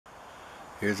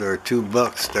Here's our two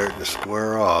bucks starting to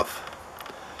square off.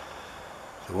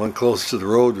 The one closest to the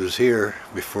road was here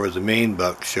before the main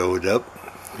buck showed up.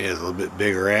 He has a little bit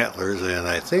bigger antlers, and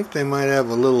I think they might have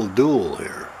a little duel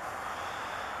here.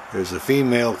 There's a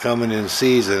female coming in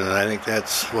season, and I think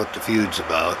that's what the feud's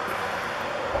about.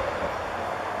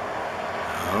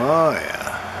 Oh yeah.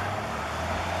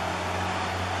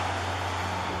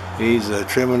 He's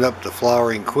trimming up the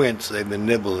flowering quince. They've been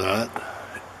nibbling on it.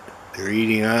 They're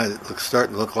eating on it. It looks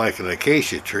starting to look like an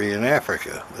acacia tree in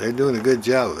Africa. They're doing a good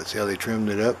job of it. See how they trimmed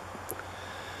it up?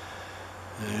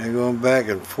 And they're going back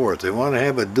and forth. They want to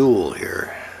have a duel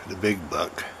here, the big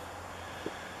buck.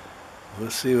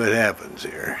 Let's see what happens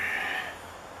here.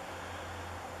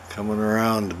 Coming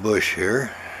around the bush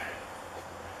here.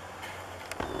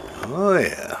 Oh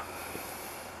yeah.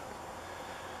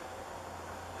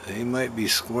 They might be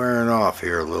squaring off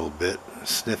here a little bit,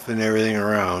 sniffing everything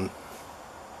around.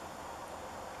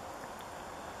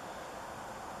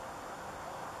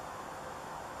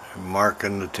 They're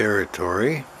marking the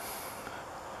territory.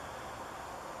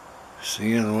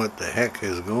 Seeing what the heck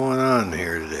is going on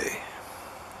here today.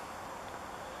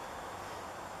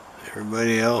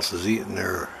 Everybody else is eating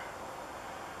their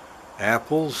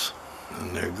apples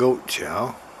and their goat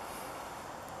chow.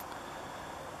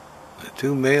 The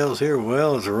two males here,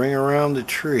 well, it's a ring around the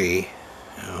tree.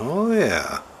 Oh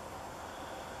yeah.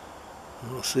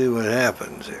 We'll see what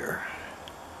happens here.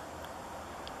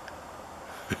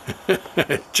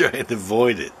 Trying to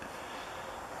avoid it.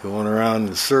 Going around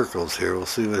in circles here. We'll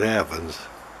see what happens.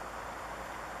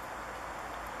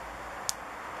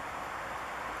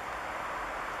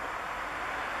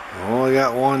 Only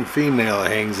got one female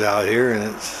that hangs out here, and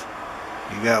it's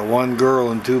you got one girl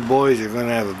and two boys. You're going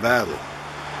to have a battle.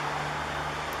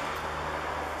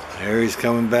 There he's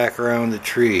coming back around the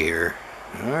tree here.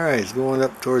 Alright, he's going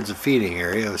up towards the feeding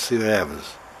area. Let's see what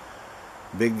happens.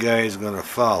 Big guy is going to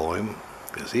follow him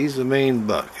because he's the main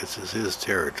buck. This is his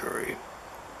territory.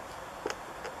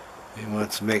 He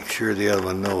wants to make sure the other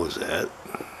one knows that.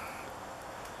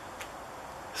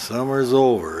 Summer's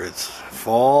over. It's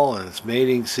fall and it's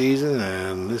mating season,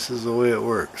 and this is the way it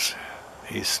works.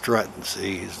 He's strutting.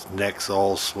 See, his neck's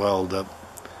all swelled up.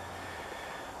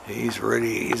 He's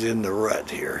ready. He's in the rut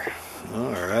here.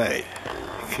 Alright.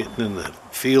 Getting in the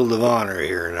field of honor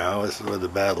here now. This is where the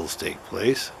battles take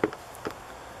place.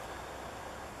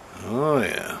 Oh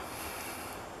yeah.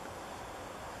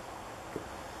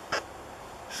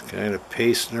 Just kind of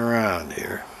pacing around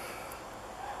here.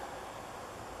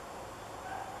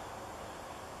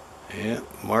 Yeah,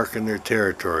 marking their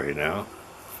territory now.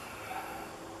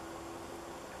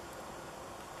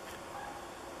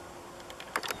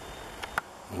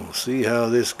 We'll see how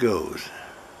this goes.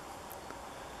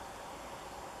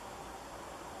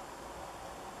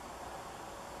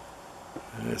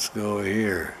 Let's go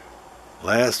here.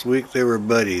 Last week they were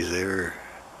buddies. They were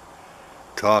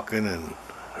talking and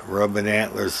rubbing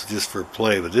antlers just for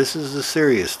play, but this is the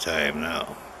serious time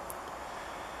now.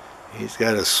 He's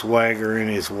got a swagger in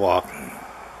his walking.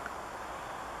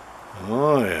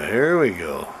 Oh yeah, here we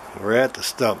go. We're at the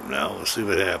stump now. We'll see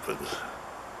what happens.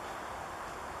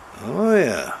 Oh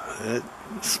yeah, that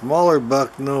smaller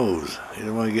buck knows. You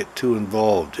don't want to get too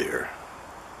involved here.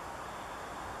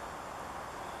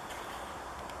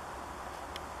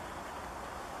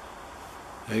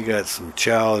 They got some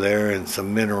chow there and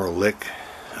some mineral lick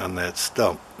on that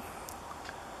stump.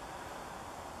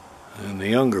 And the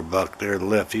younger buck there to the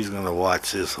left, he's going to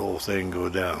watch this whole thing go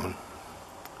down.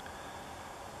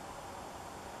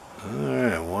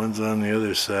 Alright, one's on the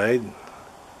other side.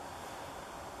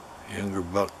 Younger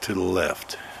buck to the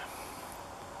left.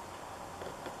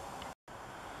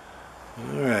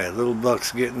 Alright, little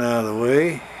buck's getting out of the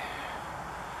way.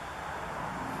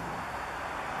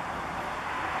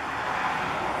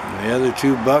 And the other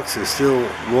two bucks are still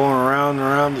going around and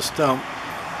around the stump.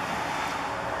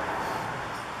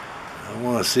 I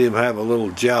want to see him have a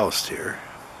little joust here.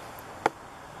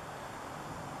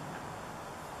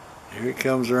 Here he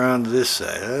comes around to this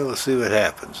side. We'll see what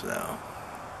happens now.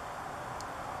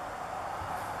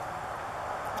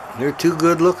 They're two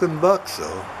good looking bucks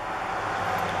though.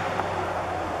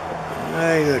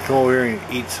 He's going to come over here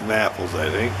and eat some apples, I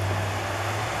think.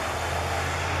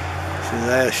 See,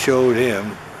 that showed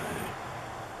him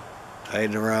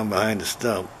hiding around behind the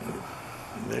stump.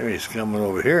 There he's coming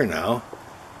over here now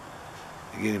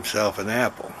to get himself an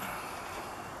apple.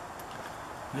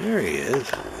 There he is.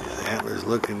 His antler's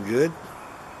looking good.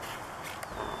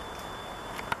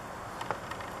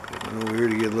 Coming over here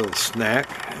to get a little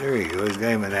snack. There you go. He's got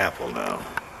him an apple now.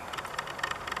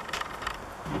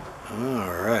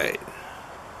 Alright.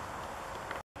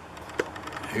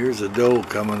 Here's a doe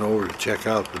coming over to check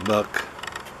out the buck.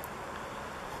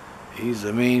 He's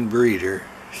the main breeder.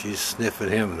 She's sniffing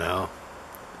him now.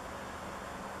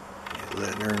 He's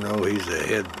letting her know he's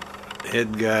the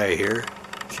head guy here.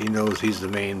 She knows he's the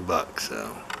main buck,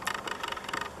 so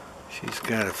she's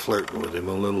kind of flirting with him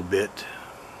a little bit.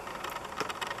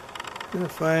 Gonna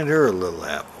find her a little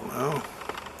apple now.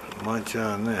 Munch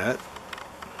on that.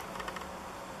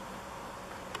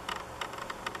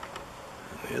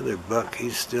 The other buck,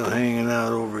 he's still hanging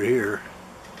out over here.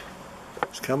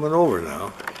 He's coming over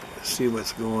now. Let's see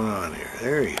what's going on here.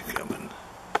 There he's coming.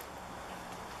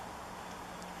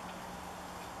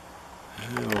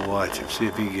 And we'll watch him, see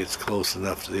if he gets close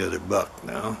enough to the other buck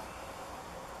now.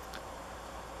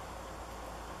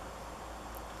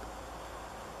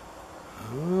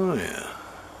 Oh yeah.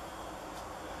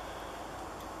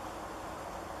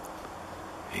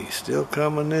 He's still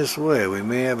coming this way. We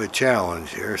may have a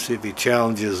challenge here. See if he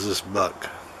challenges this buck.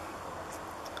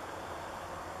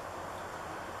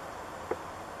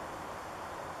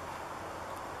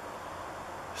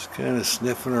 Just kind of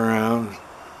sniffing around,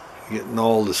 getting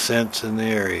all the scents in the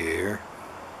area here.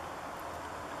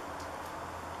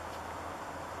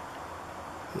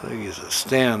 Looks like it's a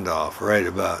standoff right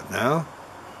about now.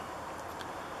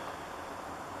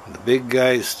 The big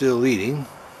guy's still eating.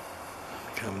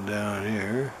 Come down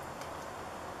here.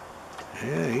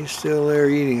 Yeah, he's still there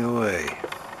eating away.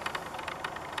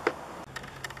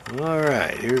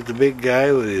 Alright, here's the big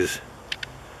guy with his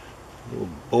little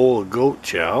bowl of goat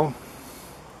chow.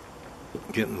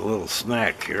 Getting a little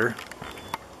snack here.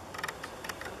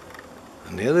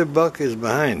 And the other buck is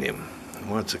behind him. He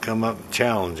wants to come up and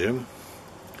challenge him.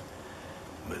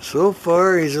 But so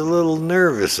far he's a little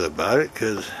nervous about it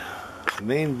because the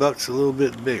main buck's a little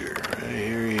bit bigger. Right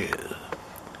here he is.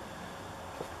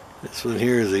 This one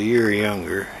here is a year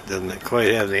younger. Doesn't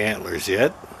quite have the antlers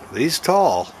yet. But he's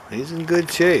tall. He's in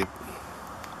good shape.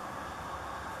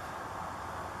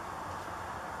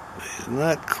 But he's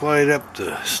not quite up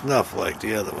to snuff like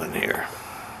the other one here.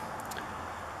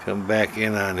 Come back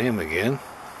in on him again.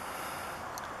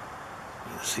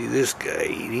 See this guy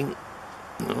eating.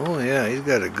 Oh yeah, he's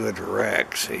got a good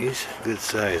rack. See, he's a good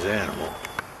sized animal.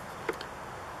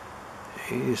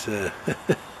 He's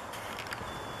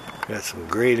got some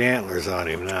great antlers on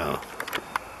him now.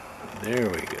 There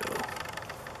we go.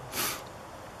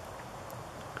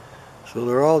 So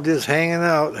they're all just hanging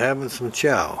out, having some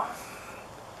chow.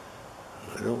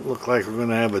 It don't look like we're going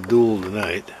to have a duel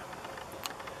tonight.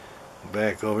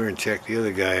 Back over and check the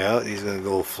other guy out. He's going to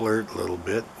go flirt a little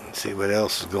bit and see what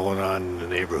else is going on in the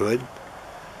neighborhood.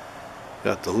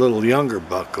 Got the little younger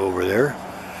buck over there.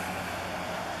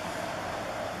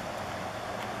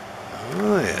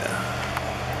 Oh yeah.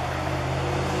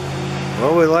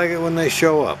 Well, we like it when they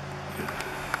show up.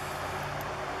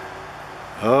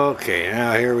 Okay,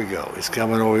 now here we go. He's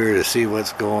coming over here to see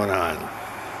what's going on.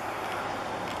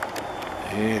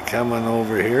 And coming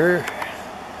over here.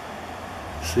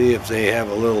 See if they have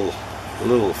a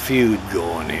little feud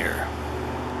going here.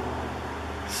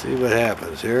 See what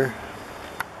happens here.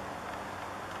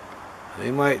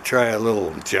 They might try a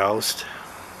little joust.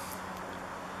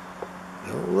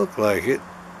 Don't look like it.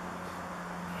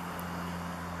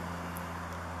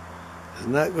 He's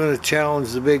not going to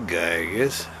challenge the big guy, I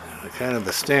guess. Kind of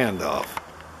a standoff.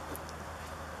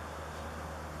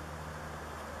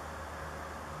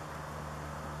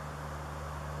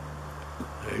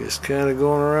 They're just kind of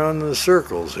going around in the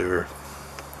circles here.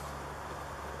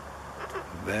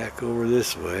 Back over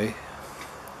this way.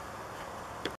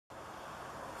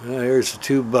 Well, here's the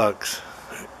two bucks.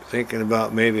 Thinking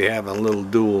about maybe having a little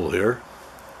duel here.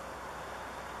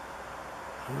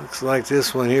 Looks like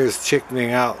this one here is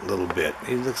chickening out a little bit.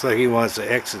 He looks like he wants to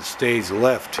exit stage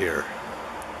left here.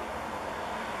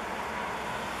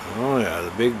 Oh yeah,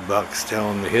 the big buck's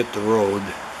telling him to hit the road.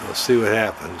 We'll see what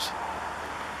happens.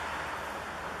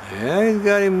 Yeah, he's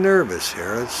got him nervous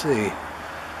here. Let's see.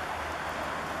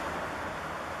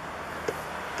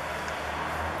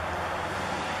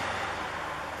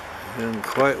 He doesn't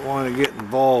quite want to get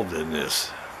involved in this.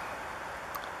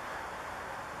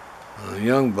 The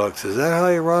young bucks, is that how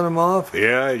you run them off?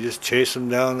 Yeah, you just chase them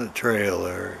down the trail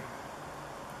there.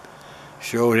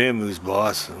 Showed him who's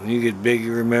boss. When you get big,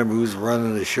 you remember who's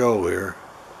running the show here.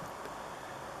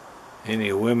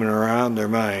 Any women around, they're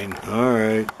mine.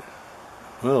 Alright.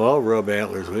 Well, I'll rub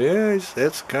antlers with you. Yeah,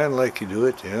 that's kind of like you do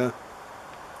it, yeah.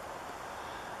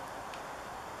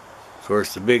 Of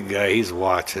course, the big guy, he's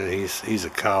watching. He's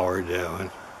a coward, that one.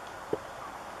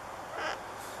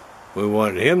 We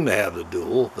wanted him to have the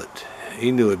duel, but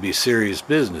he knew it'd be serious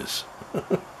business.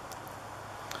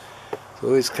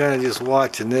 So he's kind of just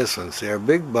watching this one. See, our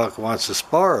big buck wants to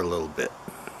spar a little bit.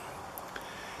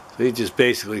 So he's just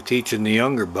basically teaching the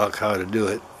younger buck how to do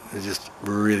it. It's just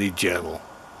really gentle.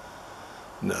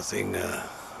 Nothing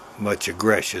much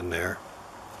aggression there.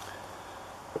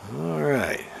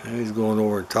 Alright, now he's going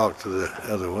over and talk to the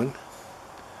other one.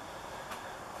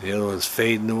 The other one's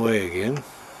fading away again.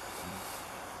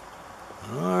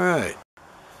 Alright.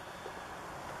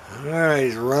 Alright,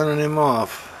 he's running him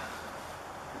off.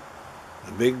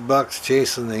 The big buck's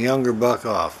chasing the younger buck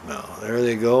off now. There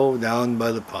they go, down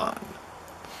by the pond.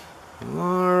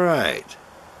 Alright.